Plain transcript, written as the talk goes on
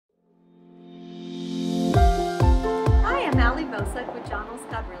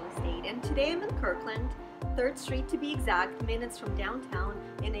today I'm in Kirkland, 3rd Street to be exact, minutes from downtown,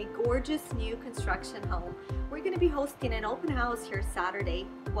 in a gorgeous new construction home. We're going to be hosting an open house here Saturday,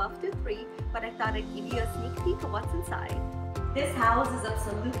 12 to 3, but I thought I'd give you a sneak peek of what's inside. This house is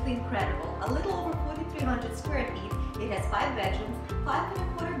absolutely incredible. A little over 4,300 square feet. It has 5 bedrooms, 5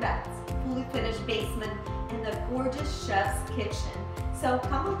 1/4 baths, fully finished basement, and the gorgeous chef's kitchen. So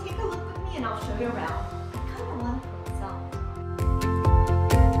come and take a look with me and I'll show you around. I kind of want it for myself.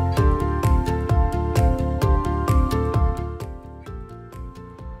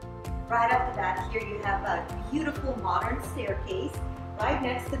 Right off the bat here you have a beautiful modern staircase right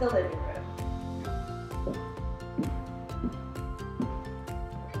next to the living room.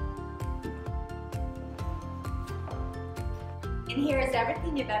 And here is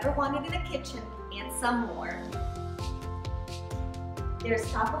everything you've ever wanted in a kitchen and some more.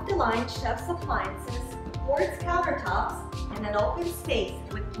 There's top-of-the-line chef's appliances, quartz countertops, and an open space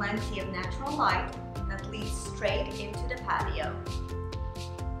with plenty of natural light that leads straight into the patio.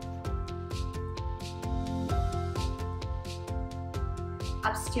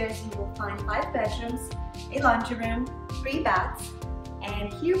 Upstairs you will find 5 bedrooms, a laundry room, 3 baths,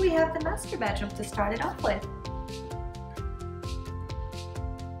 and here we have the master bedroom to start it off with.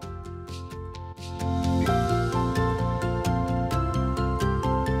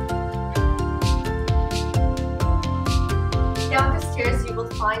 Down the stairs you will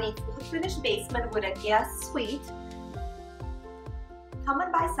find a fully finished basement with a guest suite. Come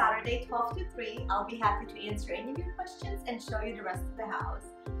on by Saturday 12 to 3. I'll be happy to answer any of your questions and show you the rest of the house.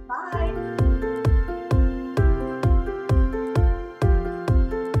 Bye!